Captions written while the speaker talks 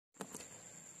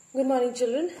Good morning,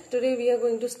 children. Today we are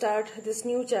going to start this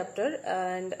new chapter,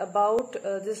 and about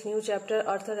this new chapter,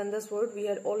 Arthur and the Sword, we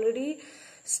had already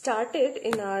started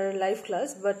in our live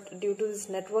class, but due to this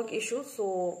network issue,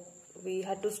 so we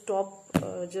had to stop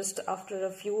just after a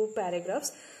few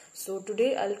paragraphs. So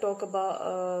today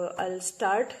I'll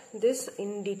start this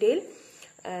in detail,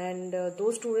 and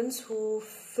those students who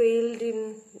failed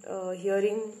in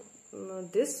hearing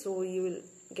this, so you will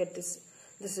get this.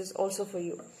 This is also for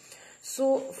you.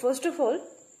 So first of all,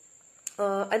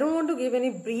 I don't want to give any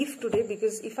brief today,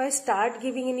 because if I start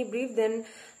giving any brief, then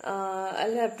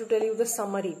I'll have to tell you the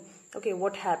summary. Okay,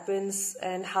 what happens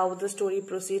and how the story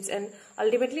proceeds, and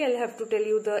ultimately I'll have to tell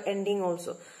you the ending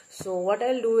also. So what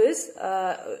I'll do is,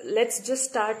 let's just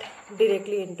start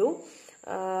directly in the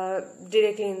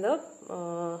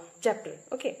chapter.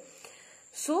 Okay,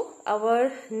 so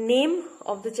our name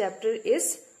of the chapter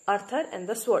is Arthur and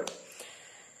the Sword.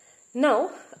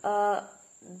 Now,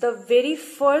 the very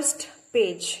first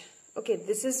page, okay,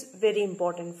 this is very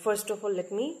important. First of all,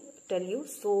 let me tell you.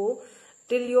 So,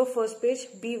 till your first page,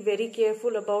 be very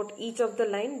careful about each of the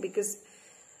line, because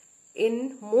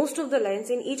in most of the lines,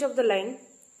 in each of the line,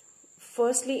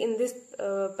 firstly in this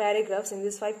paragraphs, in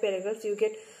these 5 paragraphs, you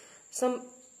get some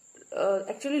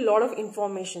actually lot of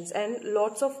informations and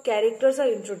lots of characters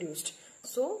are introduced.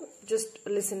 So, just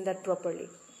listen that properly.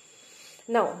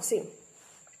 Now, see.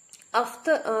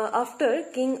 After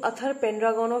King Arthur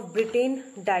Pendragon of Britain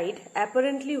died,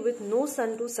 apparently with no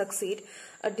son to succeed,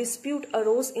 a dispute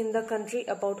arose in the country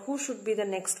about who should be the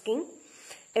next king.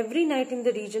 Every knight in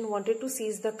the region wanted to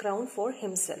seize the crown for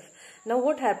himself. Now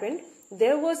what happened?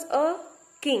 There was a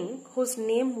king whose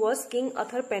name was King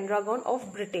Arthur Pendragon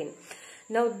of Britain.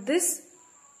 Now this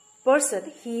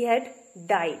person, he had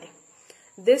died.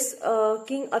 This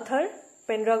King Arthur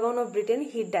Pendragon of Britain,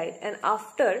 he died, and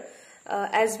after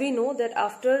as we know that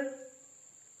after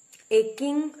a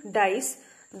king dies,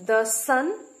 the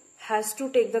son has to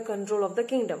take the control of the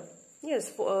kingdom.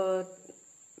 Yes, so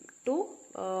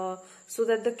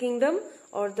that the kingdom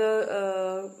or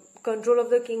the control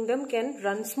of the kingdom can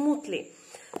run smoothly.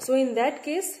 So in that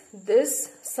case,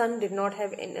 this son did not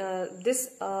have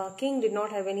king did not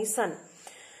have any son.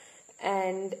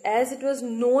 And as it was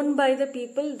known by the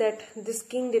people that this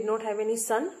king did not have any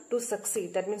son to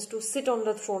succeed, that means to sit on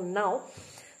the throne now.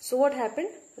 So what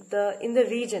happened? In the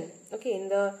region, okay, in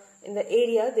the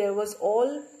area, there was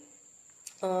all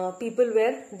people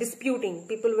were disputing.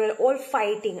 People were all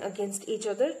fighting against each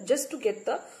other just to get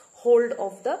the hold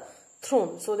of the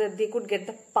throne, so that they could get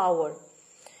the power.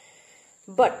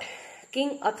 But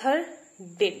King Arthur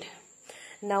did.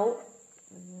 Now,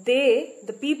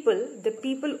 the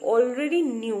people already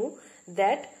knew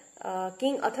that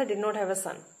King Arthur did not have a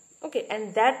son. Okay,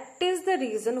 and that is the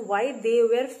reason why they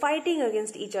were fighting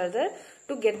against each other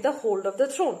to get the hold of the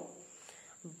throne.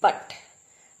 But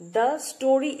the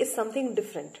story is something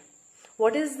different.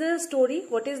 What is the story?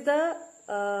 What is the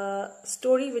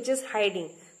story which is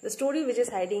hiding? The story which is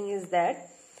hiding is that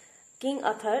King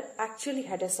Arthur actually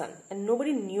had a son and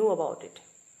nobody knew about it.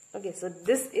 Okay, so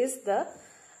this is the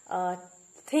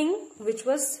thing which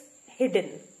was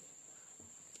hidden.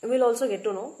 We'll also get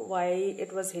to know why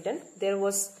it was hidden. There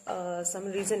was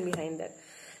some reason behind that.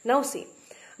 Now see,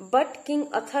 but King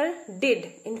Arthur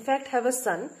did in fact have a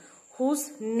son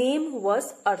whose name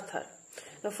was Arthur.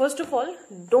 Now first of all,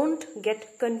 don't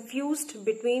get confused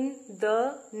between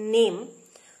the name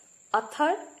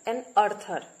Arthur and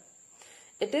Arthur.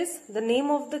 It is, the name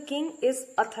of the king is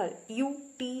Arthur,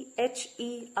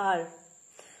 U-T-H-E-R.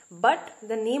 But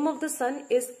the name of the son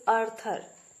is Arthur,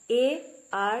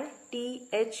 A-R-T-H-U-R.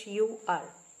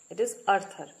 It is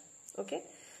Arthur. Okay.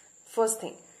 First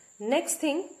thing. Next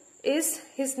thing is,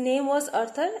 his name was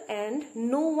Arthur and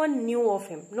no one knew of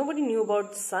him. Nobody knew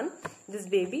about the son, this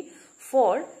baby,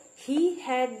 for he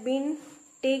had been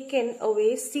taken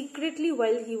away secretly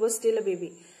while he was still a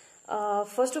baby.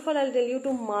 First of all, I'll tell you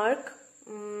to mark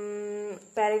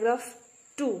paragraph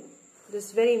 2. This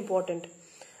is very important.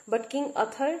 But King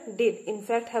Arthur did in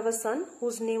fact have a son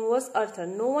whose name was Arthur.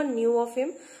 No one knew of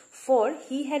him, for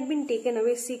he had been taken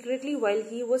away secretly while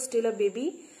he was still a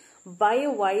baby by a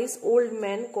wise old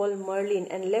man called Merlin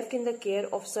and left in the care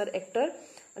of Sir Ector,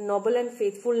 a noble and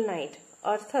faithful knight.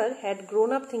 Arthur had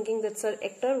grown up thinking that Sir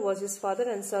Ector was his father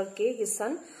and Sir Kay, his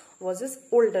son, was his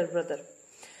older brother.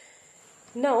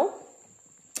 Now,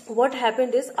 what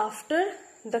happened is, after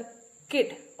the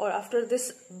kid or after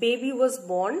this baby was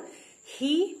born,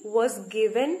 he was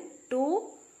given to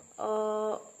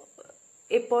a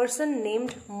person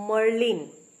named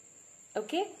Merlin.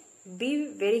 Okay, be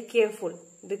very careful,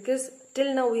 because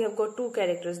till now we have got 2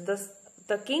 characters,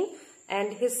 the king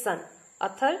and his son,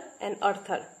 Arthur and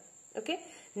Arthur. Okay,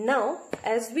 now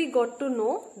as we got to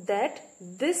know that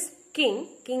this King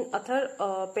Uther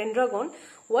Pendragon,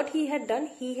 what he had done,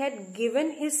 he had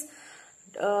given his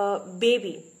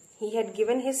baby, he had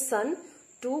given his son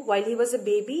to, while he was a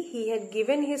baby, he had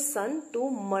given his son to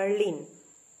Merlin.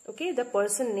 Okay, the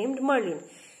person named Merlin.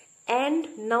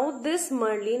 And now this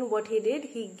Merlin, what he did,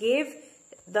 he gave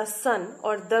the son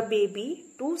or the baby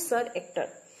to Sir Ector.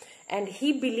 And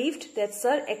he believed that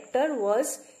Sir Ector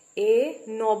was a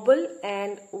noble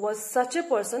and was such a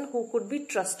person who could be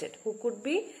trusted, who could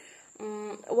be,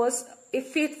 was a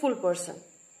faithful person.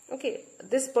 Okay,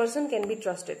 this person can be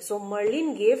trusted. So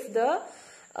Merlin gave the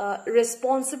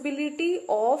responsibility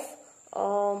of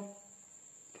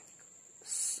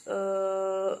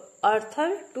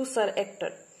Arthur to Sir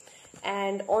Ector.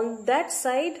 And on that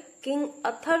side, King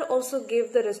Uther also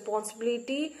gave the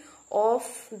responsibility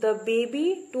of the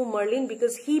baby to Merlin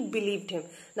because he believed him.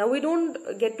 Now we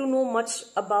don't get to know much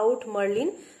about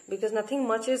Merlin because nothing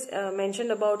much is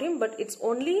mentioned about him, but it's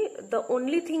only, the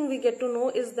only thing we get to know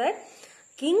is that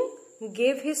King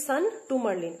gave his son to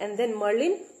Merlin, and then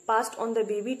Merlin passed on the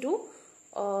baby to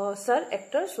Sir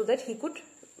Ector so that he could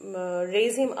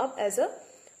raise him up as a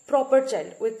proper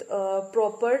child with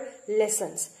proper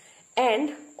lessons.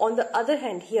 And on the other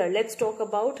hand, here let's talk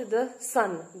about the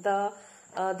son,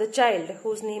 the child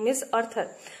whose name is Arthur.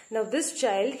 Now this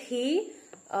child, he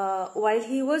while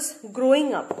he was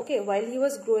growing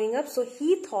up, so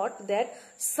he thought that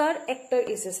Sir Ector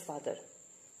is his father,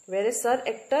 whereas Sir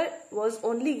Ector was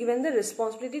only given the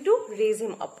responsibility to raise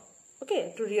him up,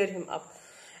 okay, to rear him up.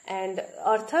 And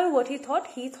Arthur, what he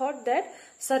thought that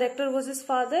Sir Ector was his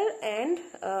father, and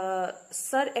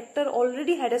Sir Ector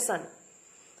already had a son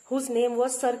whose name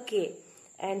was Sir Kay,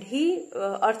 and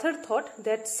Arthur thought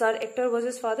that Sir Ector was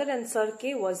his father and Sir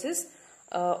Kay was his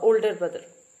older brother.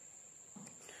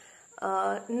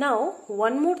 Now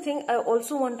one more thing I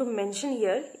also want to mention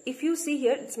here. If you see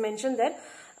here, it's mentioned that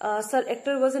Sir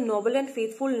Ector was a noble and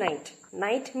faithful knight.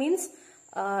 Knight means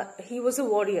he was a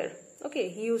warrior. Okay,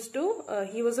 he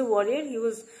was a warrior.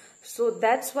 So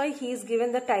that's why he is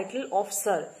given the title of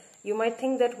Sir. You might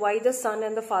think that why the son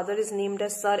and the father is named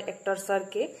as Sir Ector, Sir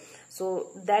Kay. So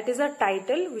that is a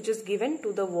title which is given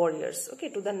to the warriors, okay,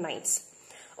 to the knights.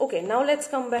 Okay, now let's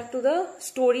come back to the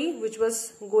story which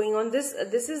was going on. This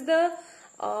is the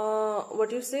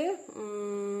what you say?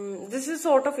 This is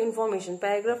sort of information.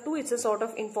 Paragraph 2, it's a sort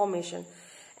of information.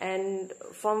 And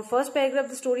from first paragraph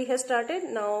the story has started.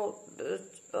 Now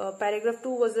paragraph 2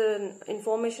 was an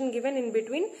information given in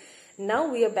between. Now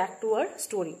we are back to our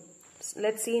story.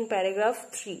 Let's see in paragraph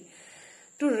 3.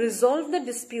 To resolve the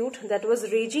dispute that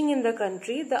was raging in the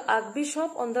country, the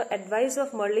Archbishop, on the advice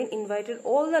of Merlin, invited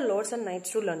all the lords and knights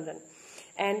to London.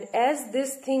 And as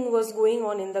this thing was going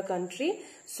on in the country,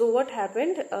 so what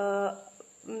happened?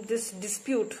 This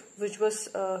dispute which was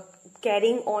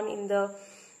carrying on in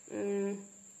the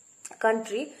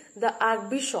country, the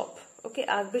Archbishop, okay,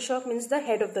 Archbishop means the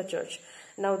head of the church.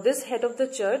 Now this head of the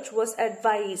church was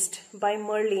advised by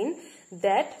Merlin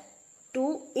that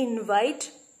to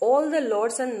invite all the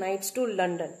lords and knights to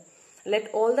London. Let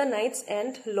all the knights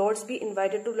and lords be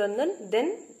invited to London,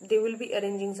 then they will be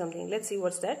arranging something. Let's see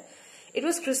what's that. It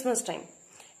was Christmas time,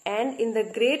 and in the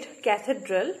great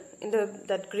cathedral, in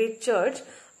that great church,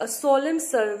 a solemn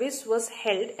service was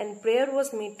held and prayer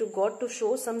was made to God to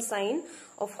show some sign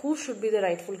of who should be the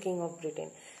rightful king of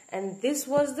Britain. And this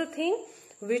was the thing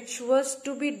which was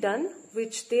to be done,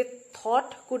 which they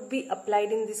thought could be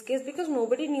applied in this case, because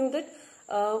nobody knew that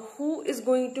who is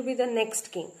going to be the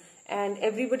next king, and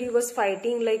everybody was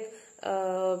fighting like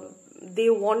they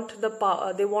wanted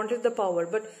the power,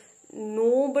 but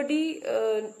nobody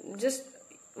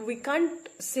we can't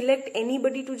select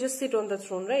anybody to just sit on the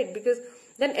throne, right? Because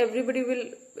then everybody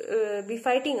will be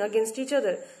fighting against each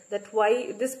other, that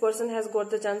why this person has got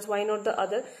the chance, why not the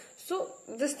other. So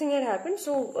this thing had happened.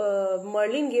 So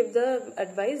Merlin gave the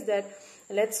advice that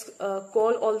let's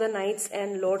call all the knights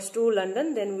and lords to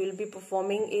London, then we'll be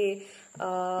performing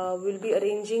we'll be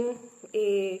arranging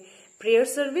a prayer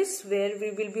service where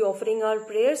we will be offering our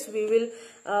prayers. We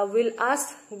will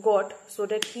ask God so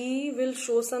that He will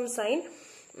show some sign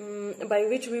by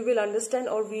which we will understand,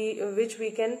 or which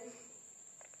we can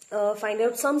find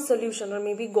out some solution, or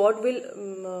maybe God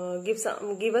will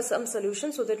give us some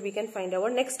solution so that we can find our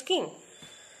next king.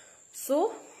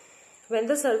 So when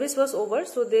the service was over,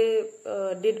 so they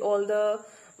did all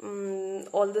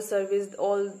the service,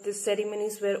 all the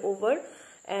ceremonies were over,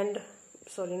 and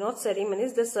sorry, not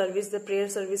ceremonies, the service, the prayer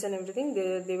service and everything,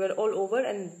 they were all over.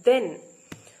 And then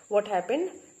what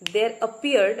happened? There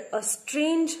appeared a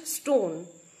strange stone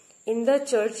in the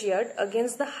churchyard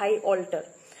against the high altar.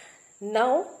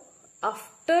 Now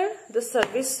after the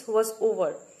service was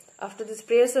over, after this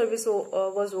prayer service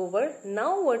was over,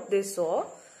 now what they saw,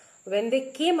 when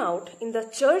they came out in the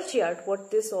churchyard, what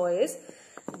they saw is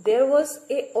there was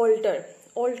a altar.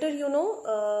 Altar, you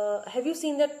know, have you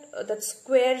seen that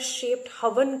square shaped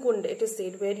Havan Kund, it is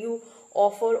said, where you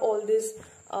offer all this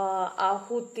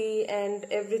ahuti and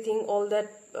everything, all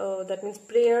that, that means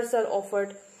prayers are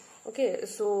offered. Okay,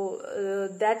 so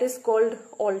that is called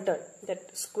altar,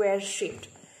 that square shaped.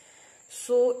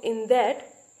 So in that,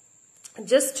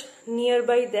 just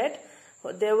nearby that,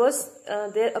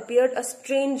 there appeared a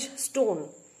strange stone.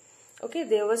 Okay,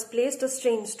 there was placed a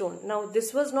strange stone. Now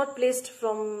this was not placed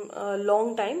from a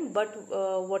long time, but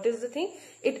what is the thing?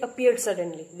 It appeared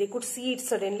suddenly. They could see it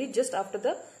suddenly just after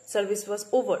the service was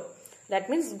over. That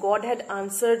means God had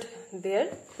answered their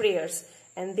prayers,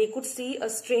 and they could see a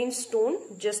strange stone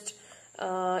just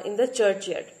in the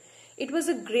churchyard. It was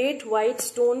a great white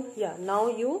stone. Yeah, now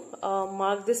you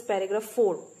mark this paragraph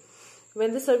 4.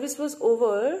 When the service was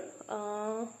over,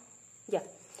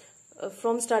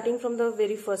 starting from the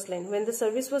very first line. When the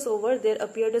service was over, there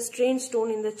appeared a strange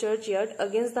stone in the churchyard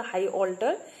against the high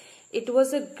altar. It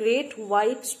was a great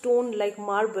white stone like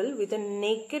marble with a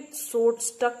naked sword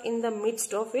stuck in the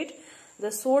midst of it.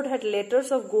 The sword had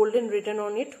letters of golden written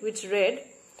on it, which read,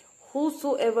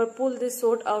 "Whosoever pull this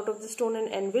sword out of the stone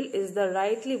and anvil is the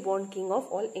rightly born king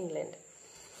of all England."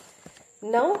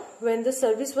 Now, when the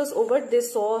service was over, they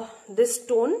saw this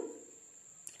stone,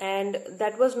 and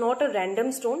that was not a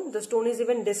random stone. The stone is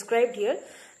even described here,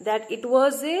 that it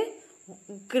was a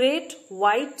great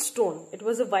white stone. It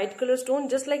was a white color stone,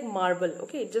 just like marble.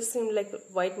 Okay, it just seemed like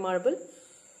white marble.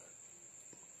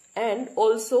 And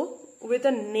also with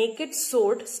a naked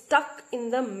sword stuck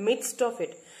in the midst of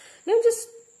it. Now just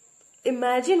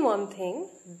imagine one thing,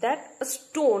 that a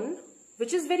stone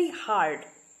which is very hard,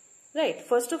 right?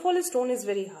 First of all, a stone is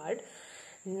very hard.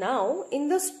 Now in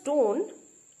the stone,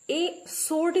 a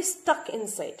sword is stuck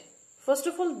inside. First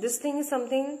of all, this thing is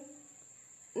something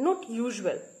not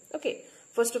usual. Okay,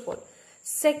 first of all.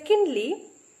 Secondly,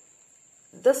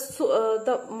 the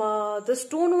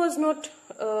stone was not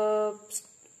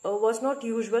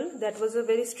usual. That was a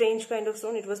very strange kind of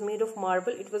stone. It was made of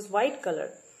marble. It was white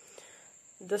color.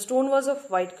 The stone was of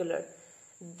white color.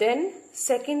 Then,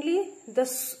 secondly, the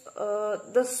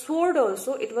sword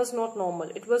also, it was not normal.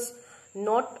 It was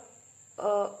not.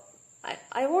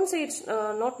 I won't say it's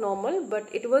not normal,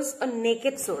 but it was a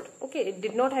naked sword. Okay, it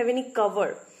did not have any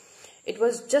cover. It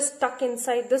was just stuck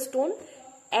inside the stone,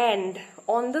 and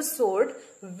on the sword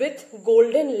with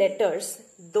golden letters,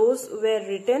 those were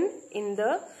written in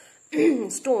the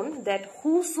stone, that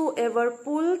whosoever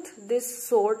pulleth this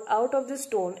sword out of the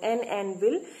stone and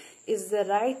anvil is the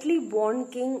rightly born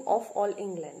king of all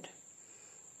England.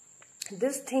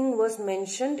 This thing was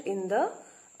mentioned in the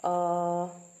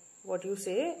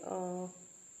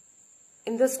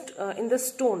in the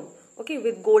stone. Okay,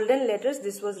 with golden letters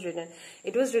this was written.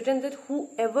 It was written that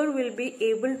whoever will be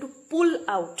able to pull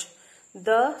out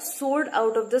the sword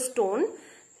out of the stone,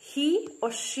 he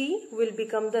or she will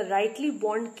become the rightly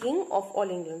born king of all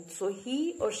England. So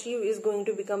he or she is going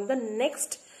to become the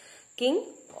next king.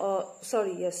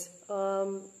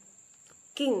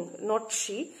 King, not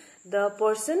she. The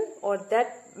person or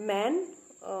that man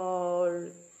or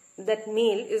that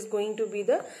male is going to be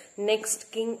the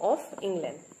next king of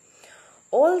England.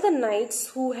 All the knights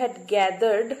who had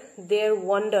gathered there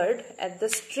wondered at the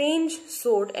strange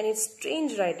sword and its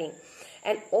strange writing.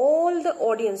 And all the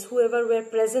audience, whoever were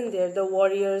present there, the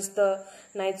warriors, the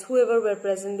knights, whoever were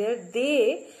present there,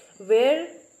 they were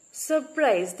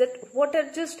surprised that what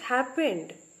had just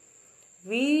happened.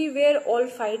 We were all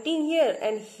fighting here,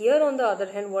 and here on the other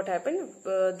hand, what happened?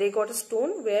 They got a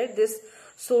stone where this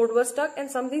sword was stuck and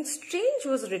something strange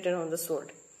was written on the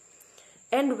sword.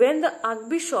 And when the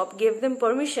Archbishop gave them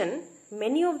permission,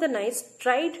 many of the knights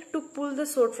tried to pull the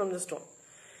sword from the stone.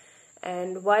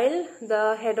 And while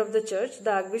the head of the church,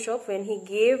 the Archbishop, when he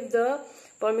gave the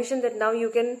permission that now you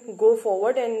can go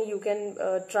forward and you can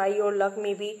try your luck,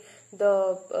 maybe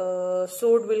the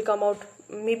sword will come out,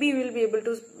 maybe you will be able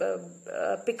to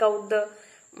pick out the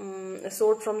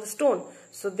sword from the stone.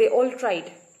 So they all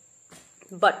tried,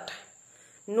 but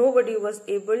nobody was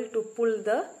able to pull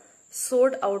the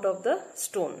sword out of the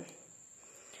stone.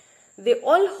 They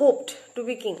all hoped to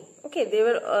be king. Okay, they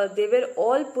were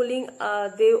all pulling.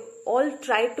 They all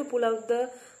tried to pull out the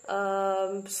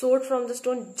sword from the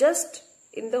stone just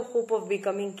in the hope of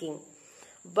becoming king,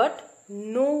 but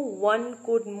no one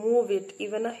could move it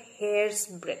even a hair's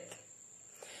breadth.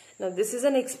 Now, this is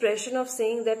an expression of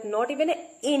saying that not even an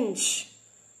inch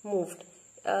moved.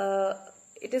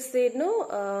 It is said,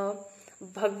 no.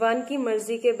 भगवान की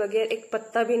मर्जी के बगैर एक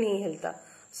पत्ता भी नहीं हिलता.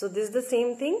 So this is the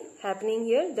same thing happening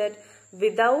here, that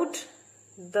without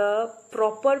the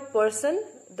proper person,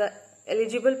 the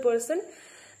eligible person,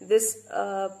 this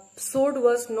sword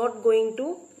was not going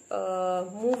to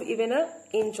move even an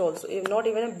inch also, not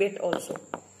even a bit also.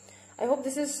 I hope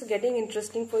this is getting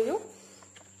interesting for you.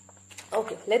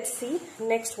 Okay, let's see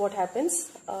next what happens.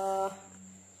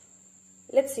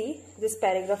 Let's see this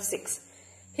paragraph 6.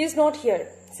 He is not here,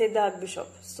 said the Archbishop.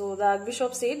 So the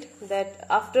Archbishop said that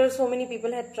after so many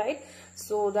people had tried,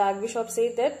 so the Archbishop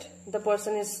said that the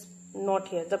person is not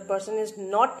here. The person is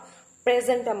not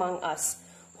present among us.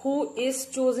 Who is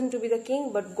chosen to be the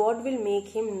king, but God will make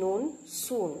him known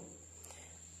soon.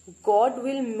 God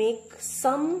will make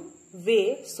some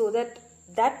way so that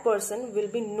that person will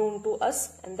be known to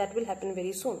us, and that will happen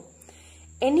very soon.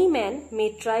 Any man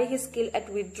may try his skill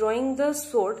at withdrawing the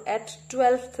sword at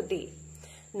 12th day.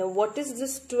 Now what is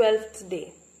this 12th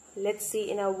day? Let's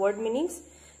see in our word meanings.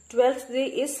 12th day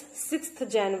is 6th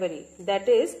January. That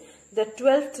is the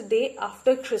 12th day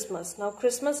after Christmas. Now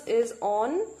Christmas is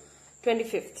on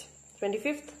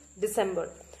 25th December.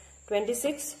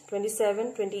 26,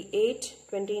 27, 28,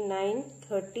 29,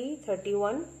 30,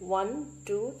 31, 1,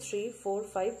 2, 3, 4,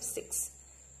 5, 6.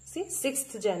 See,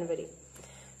 6th January.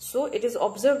 So it is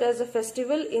observed as a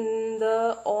festival in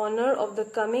the honor of the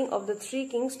coming of the three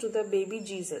kings to the baby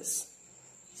Jesus.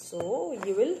 So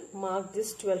you will mark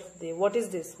this 12th day. What is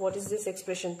this? What is this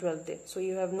expression 12th day? So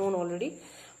you have known already.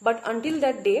 But until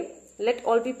that day, let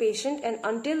all be patient, and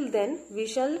until then we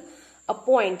shall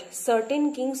appoint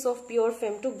certain kings of pure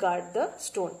fame to guard the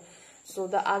stone. So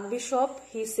the Archbishop,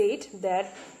 he said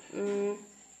that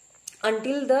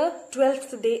until the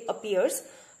 12th day appears,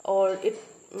 or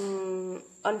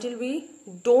until we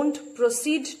don't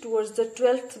proceed towards the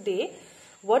 12th day,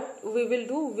 what we will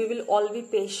do, we will all be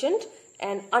patient,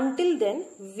 and until then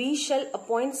we shall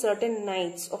appoint certain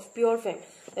knights of pure fame.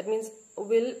 That means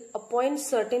we'll appoint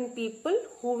certain people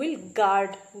who will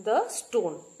guard the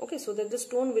stone, okay, so that the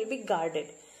stone will be guarded.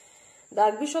 The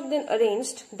Archbishop then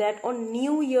arranged that on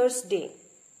New Year's Day,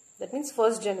 that means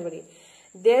 1st January,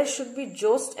 there should be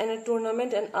joust and a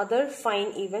tournament and other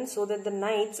fine events, so that the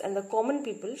knights and the common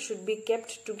people should be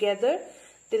kept together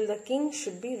till the king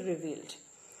should be revealed.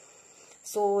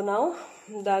 So now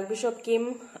the Archbishop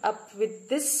came up with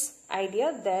this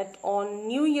idea that on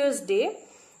New Year's Day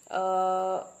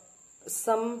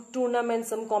some tournaments,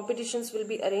 some competitions will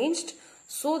be arranged,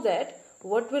 so that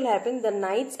what will happen, the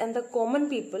knights and the common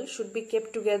people should be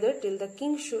kept together till the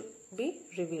king should be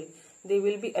revealed. They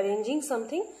will be arranging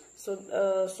something so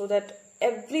that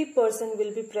every person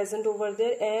will be present over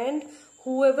there, and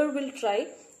whoever will try,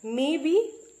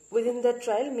 maybe within that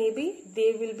trial, maybe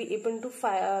they will be able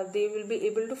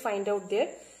to find out their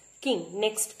king,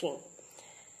 next king.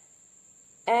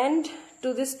 And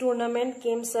to this tournament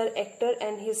came Sir Ector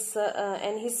and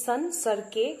his son Sir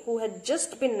Kay, who had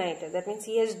just been knighted. That means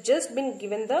he has just been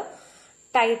given the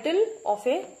title of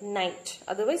a knight.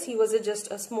 Otherwise he was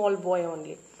just a small boy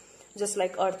only, just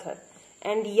like Arthur.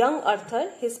 And young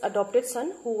Arthur, his adopted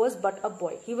son, who was but a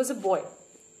boy. He was a boy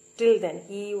till then.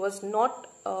 He was not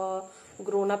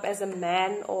grown up as a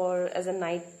man or as a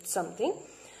knight something.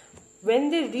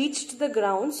 When they reached the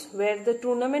grounds where the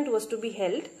tournament was to be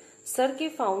held, Sir Kay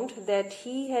found that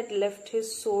he had left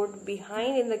his sword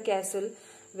behind in the castle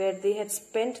where they had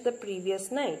spent the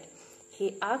previous night.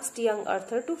 He asked young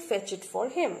Arthur to fetch it for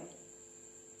him.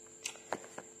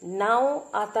 Now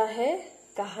आता है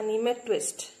कहानी में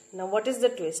twist. Now what is the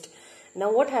twist?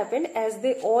 Now what happened, as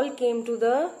they all came to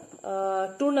the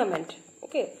tournament,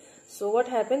 okay, so what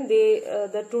happened,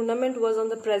 the tournament was on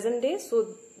the present day, so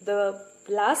the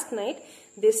last night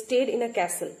they stayed in a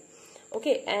castle.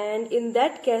 Okay, and in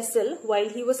that castle, while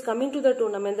he was coming to the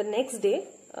tournament the next day,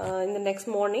 in the next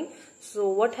morning, so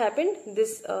what happened,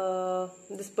 this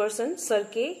person, Sir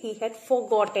Kay, he had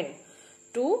forgotten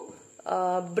to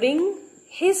bring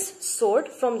his sword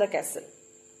from the castle.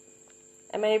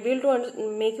 Am I able to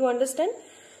make you understand?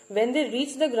 When they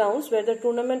reached the grounds where the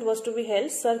tournament was to be held,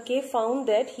 Sir Kay found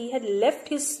that he had left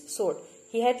his sword.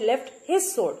 He had left his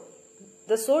sword.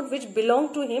 The sword which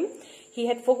belonged to him, he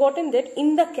had forgotten that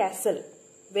in the castle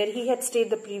where he had stayed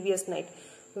the previous night,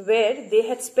 where they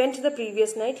had spent the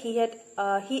previous night,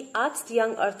 he asked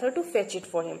young Arthur to fetch it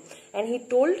for him, and he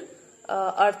told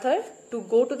Arthur to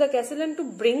go to the castle and to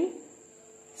bring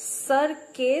Sir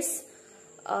Kay's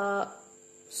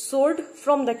sword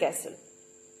from the castle.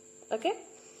 Okay,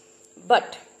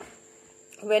 but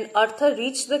when Arthur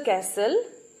reached the castle,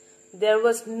 there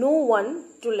was no one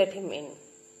to let him in.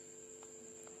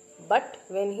 But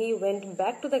when he went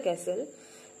back to the castle,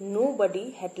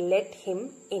 nobody had let him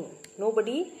in.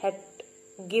 Nobody had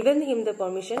given him the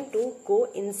permission to go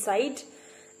inside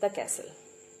the castle.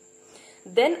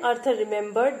 Then Arthur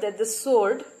remembered that the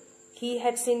sword he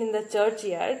had seen in the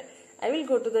churchyard. I will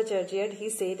go to the churchyard, he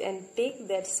said, and take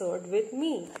that sword with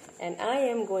me. And I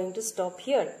am going to stop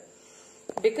here.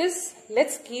 Because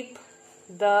let's keep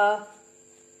the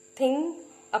thing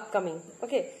upcoming.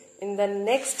 Okay. In the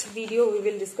next video we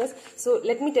will discuss. So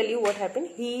let me tell you what happened.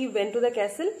 He went to the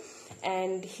castle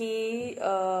and he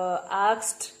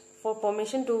asked for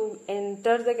permission to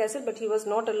enter the castle, but he was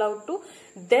not allowed to.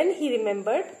 Then he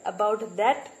remembered about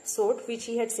that sword which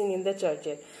he had seen in the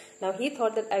churchyard. Now he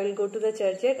thought that I will go to the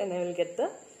churchyard and I will get the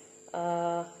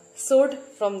sword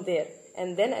from there,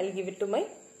 and then I will give it to my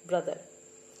brother.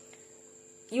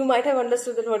 You might have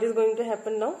understood that what is going to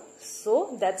happen now.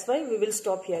 So that's why we will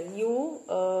stop here. You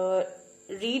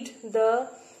read the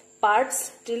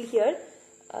parts till here.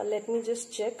 Let me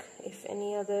just check if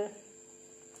any other.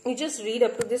 You just read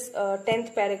up to this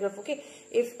 10th paragraph. Okay.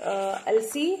 If I'll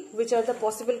see which are the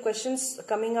possible questions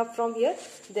coming up from here,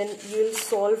 then you will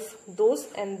solve those,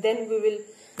 and then we will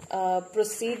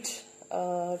proceed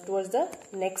towards the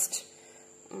next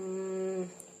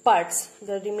parts.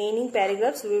 The remaining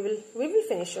paragraphs we will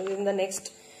finish within the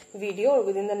next video, or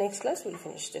within the next class we will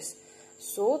finish this.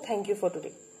 So thank you for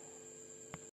today.